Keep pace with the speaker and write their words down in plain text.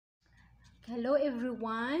Hello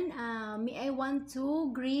everyone. I want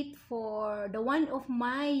to greet for the one of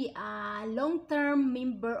my long-term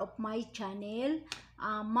member of my channel,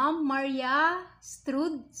 Ma'am Maria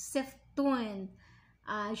Strude Siffton.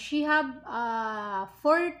 She have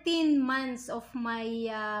 14 months of my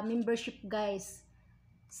membership, guys,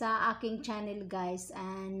 sa aking channel, guys,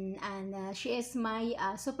 and she is my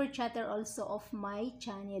super chatter also of my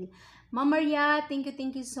channel. Ma'am Maria, thank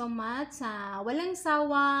you so much sa walang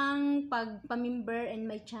sawang pagpamember in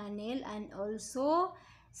my channel, and also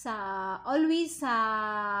sa always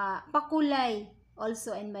sa pakulay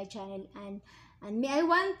also in my channel. And may I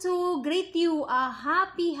want to greet you a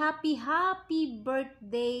happy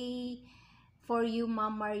birthday for you,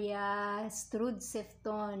 Ma'am Maria Strude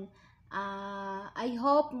Siffton. I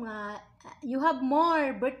hope you have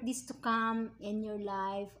more birthdays to come in your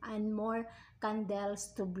life and more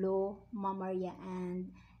candles to blow, Ma'am Maria.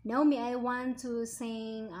 And now I want to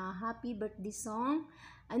sing a happy birthday song.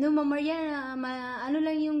 Ano, Ma'am Maria, ano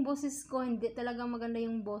lang yung boses ko, hindi talaga maganda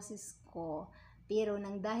yung boses ko. Pero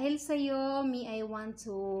nang dahil sa'yo, I want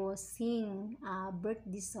to sing a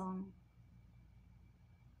birthday song.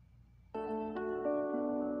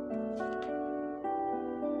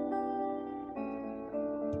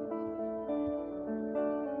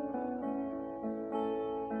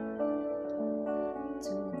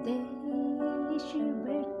 Today is your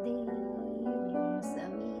birthday, it's a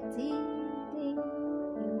meeting day.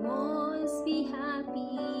 You must be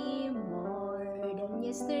happy more than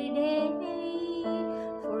yesterday.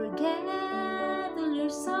 Forget all your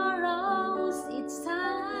sorrows, it's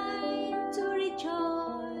time to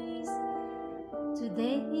rejoice.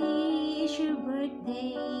 Today is your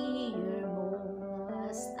birthday, your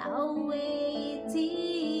most awaited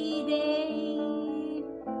day.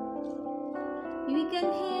 We can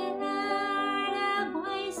hear the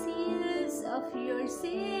voices of your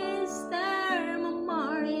sister, Ma'am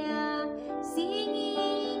Maria,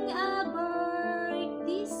 singing a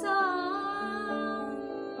birthday song.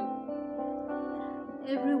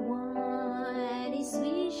 Everyone is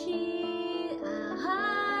wishing a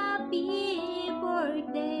happy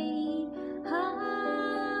birthday,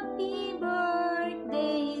 happy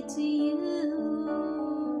birthday to you.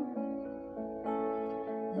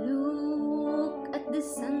 The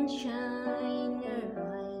sunshine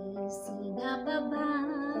rising up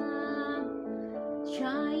above,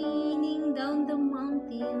 shining down the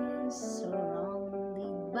mountains,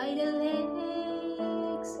 surrounded by the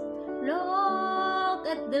lakes. Look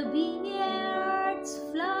at the birds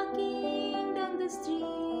flocking down the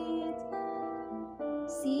street,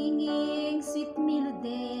 singing sweet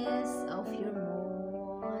melodies of your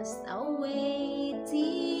most awaited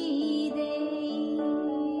day.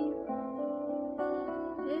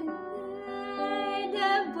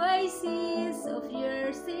 Voices of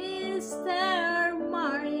your sister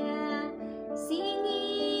Maria,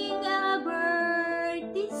 singing a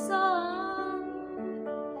birthday song.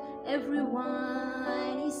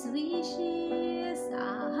 Everyone is wishes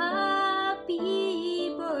a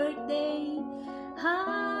happy birthday,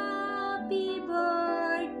 happy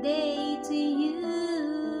birthday to you.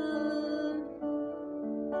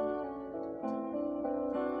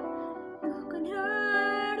 You can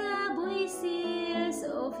hear the voices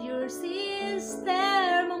of your sister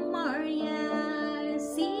Ma'am Maria,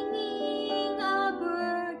 singing a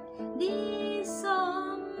birthday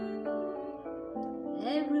song.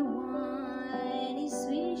 Everyone is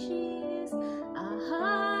wishes a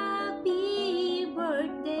happy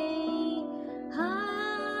birthday,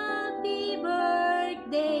 happy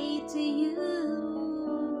birthday to you.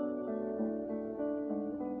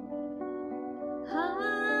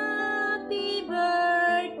 Happy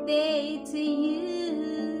birthday to you.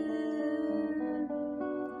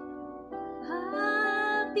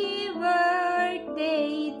 Happy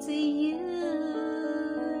birthday to you.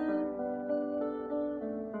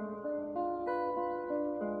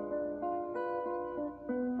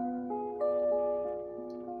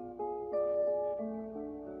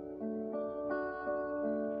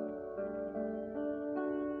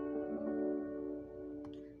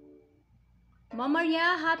 Ma'am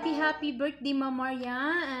Maria, happy birthday, Ma'am Maria.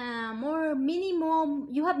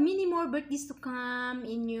 You have many more birthdays to come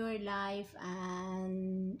in your life.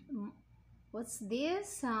 And what's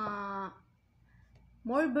this?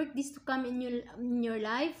 More birthdays to come in your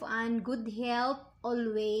life, and good health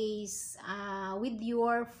always with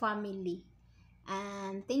your family.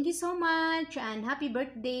 And thank you so much, and happy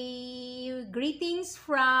birthday. Greetings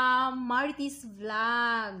from Marty's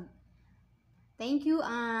Vlog. Thank you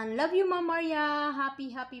and love you, Ma'am Maria. Happy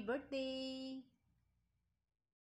birthday.